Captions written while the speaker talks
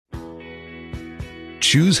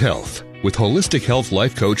Choose Health with Holistic Health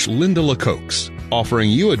Life Coach Linda LaCoax, offering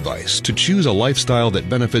you advice to choose a lifestyle that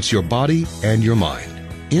benefits your body and your mind.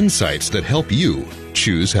 Insights that help you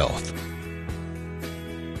choose health.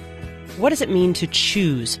 What does it mean to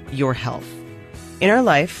choose your health? In our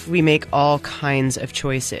life, we make all kinds of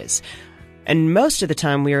choices. And most of the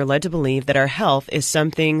time, we are led to believe that our health is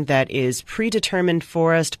something that is predetermined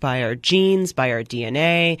for us by our genes, by our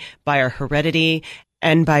DNA, by our heredity,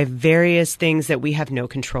 and by various things that we have no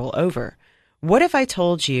control over. What if I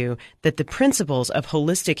told you that the principles of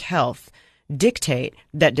holistic health dictate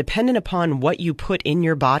that dependent upon what you put in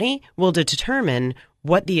your body will determine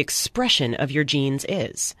what the expression of your genes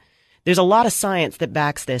is? There's a lot of science that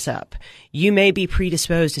backs this up. You may be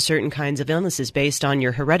predisposed to certain kinds of illnesses based on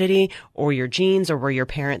your heredity or your genes or where your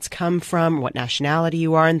parents come from, what nationality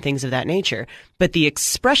you are, and things of that nature. But the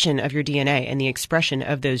expression of your DNA and the expression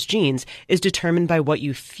of those genes is determined by what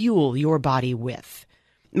you fuel your body with.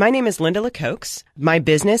 My name is Linda LaCoax. My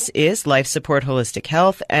business is Life Support Holistic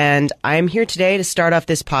Health, and I'm here today to start off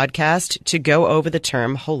this podcast to go over the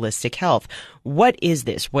term holistic health. What is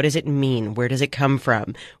this? What does it mean? Where does it come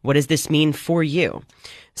from? What does this mean for you?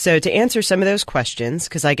 So to answer some of those questions,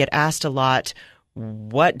 because I get asked a lot,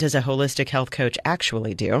 what does a holistic health coach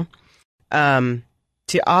actually do?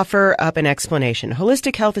 To offer up an explanation,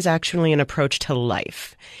 holistic health is actually an approach to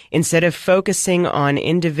life. Instead of focusing on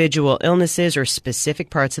individual illnesses or specific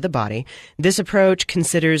parts of the body, this approach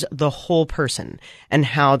considers the whole person and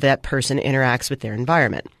how that person interacts with their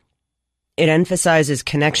environment. It emphasizes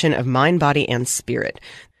connection of mind, body, and spirit.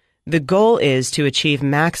 The goal is to achieve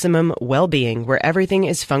maximum well-being where everything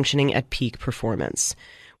is functioning at peak performance.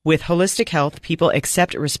 With holistic health, people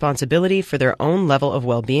accept responsibility for their own level of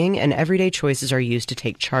well-being, and everyday choices are used to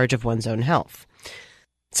take charge of one's own health.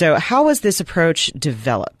 So how was this approach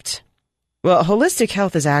developed? Well, holistic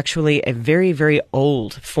health is actually a very, very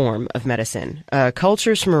old form of medicine.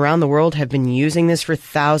 Cultures from around the world have been using this for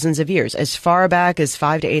thousands of years. As far back as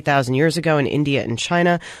 5,000 to 8,000 years ago in India and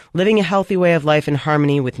China, living a healthy way of life in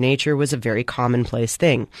harmony with nature was a very commonplace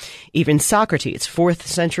thing. Even Socrates, 4th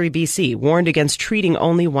century BC, warned against treating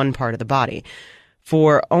only one part of the body,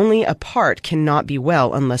 for only a part cannot be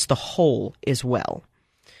well unless the whole is well.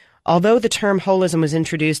 Although the term holism was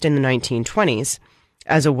introduced in the 1920s,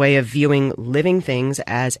 as a way of viewing living things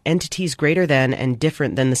as entities greater than and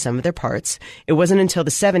different than the sum of their parts, it wasn't until the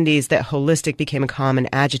 70s that holistic became a common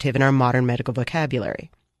adjective in our modern medical vocabulary.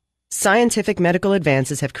 Scientific medical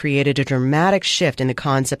advances have created a dramatic shift in the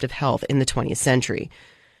concept of health in the 20th century.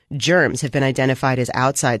 Germs have been identified as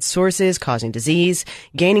outside sources causing disease.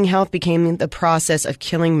 Gaining health became the process of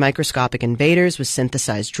killing microscopic invaders with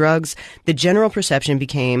synthesized drugs. The general perception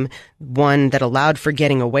became one that allowed for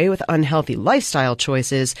getting away with unhealthy lifestyle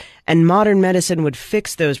choices, and modern medicine would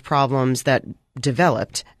fix those problems that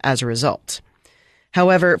developed as a result.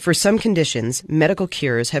 However, for some conditions, medical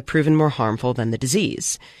cures have proven more harmful than the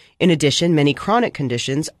disease. In addition, many chronic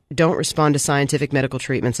conditions don't respond to scientific medical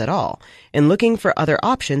treatments at all. In looking for other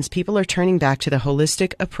options, people are turning back to the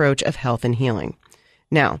holistic approach of health and healing.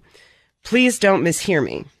 Now, please don't mishear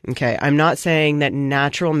me, okay? I'm not saying that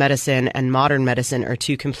natural medicine and modern medicine are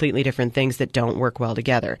two completely different things that don't work well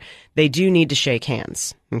together. They do need to shake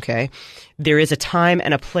hands, okay? There is a time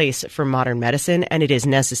and a place for modern medicine, and it is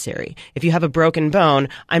necessary. If you have a broken bone,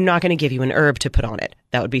 I'm not going to give you an herb to put on it.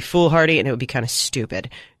 That would be foolhardy, and it would be kind of stupid.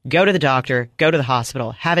 Go to the doctor, go to the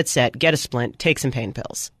hospital, have it set, get a splint, take some pain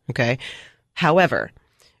pills, okay? However,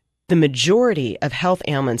 the majority of health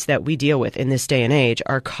ailments that we deal with in this day and age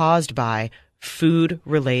are caused by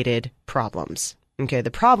food-related problems. Okay,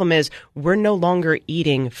 the problem is we're no longer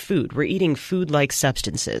eating food. We're eating food-like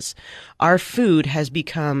substances. Our food has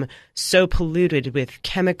become so polluted with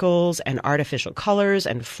chemicals and artificial colors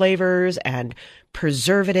and flavors and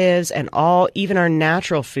preservatives and all, even our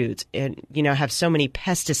natural foods, and, have so many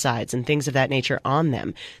pesticides and things of that nature on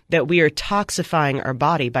them that we are toxifying our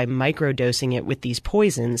body by microdosing it with these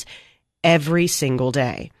poisons every single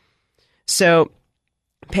day. So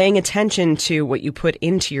paying attention to what you put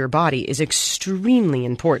into your body is extremely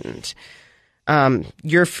important.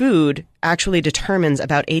 Your food actually determines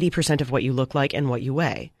about 80% of what you look like and what you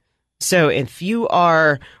weigh. So if you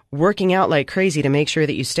are working out like crazy to make sure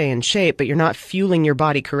that you stay in shape, but you're not fueling your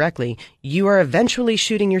body correctly, you are eventually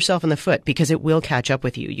shooting yourself in the foot because it will catch up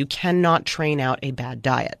with you. You cannot train out a bad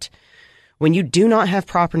diet. When you do not have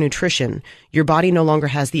proper nutrition, your body no longer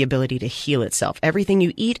has the ability to heal itself. Everything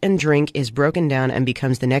you eat and drink is broken down and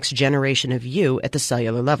becomes the next generation of you at the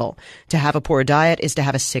cellular level. To have a poor diet is to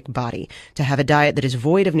have a sick body. To have a diet that is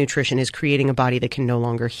void of nutrition is creating a body that can no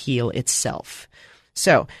longer heal itself.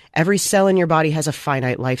 So every cell in your body has a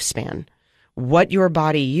finite lifespan. What your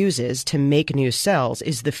body uses to make new cells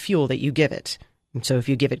is the fuel that you give it. And so if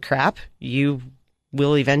you give it crap, you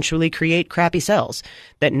will eventually create crappy cells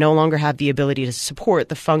that no longer have the ability to support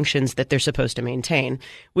the functions that they're supposed to maintain,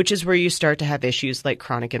 which is where you start to have issues like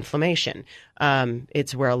chronic inflammation.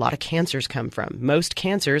 It's where a lot of cancers come from. Most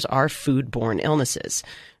cancers are foodborne illnesses.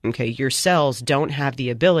 Okay, your cells don't have the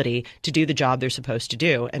ability to do the job they're supposed to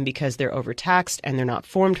do, and because they're overtaxed and they're not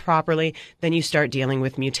formed properly, then you start dealing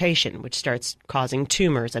with mutation, which starts causing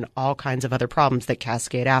tumors and all kinds of other problems that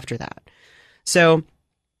cascade after that. So,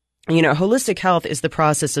 holistic health is the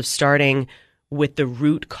process of starting with the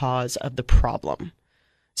root cause of the problem.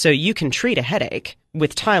 So you can treat a headache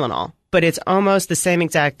with Tylenol, but it's almost the same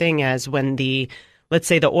exact thing as when let's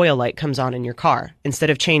say the oil light comes on in your car. Instead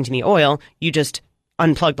of changing the oil, you just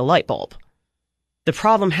unplug the light bulb. The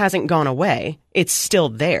problem hasn't gone away. It's still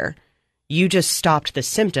there. You just stopped the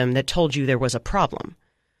symptom that told you there was a problem.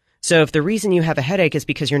 So if the reason you have a headache is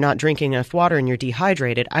because you're not drinking enough water and you're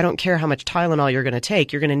dehydrated, I don't care how much Tylenol you're going to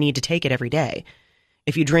take, you're going to need to take it every day.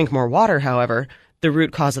 If you drink more water, however, the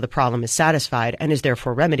root cause of the problem is satisfied and is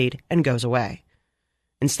therefore remedied and goes away,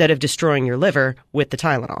 instead of destroying your liver with the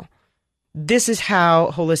Tylenol. This is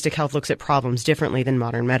how holistic health looks at problems differently than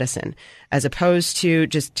modern medicine. As opposed to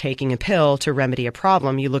just taking a pill to remedy a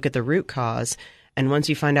problem, you look at the root cause, and once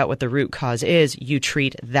you find out what the root cause is, you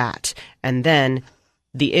treat that, and then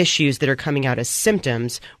the issues that are coming out as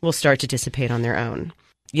symptoms will start to dissipate on their own.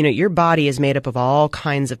 Your body is made up of all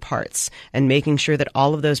kinds of parts, and making sure that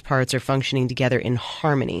all of those parts are functioning together in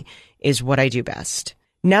harmony is what I do best.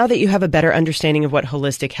 Now that you have a better understanding of what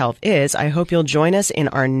holistic health is, I hope you'll join us in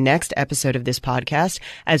our next episode of this podcast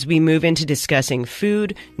as we move into discussing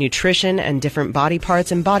food, nutrition, and different body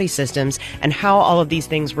parts and body systems, and how all of these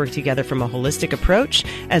things work together from a holistic approach,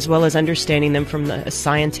 as well as understanding them from a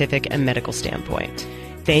scientific and medical standpoint.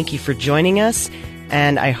 Thank you for joining us,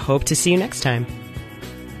 and I hope to see you next time.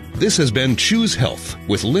 This has been Choose Health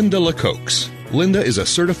with Linda LaCoax. Linda is a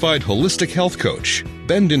certified holistic health coach,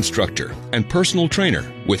 Bend instructor, and personal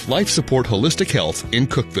trainer with Life Support Holistic Health in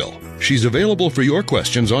Cookeville. She's available for your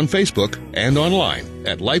questions on Facebook and online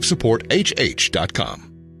at lifesupporthh.com.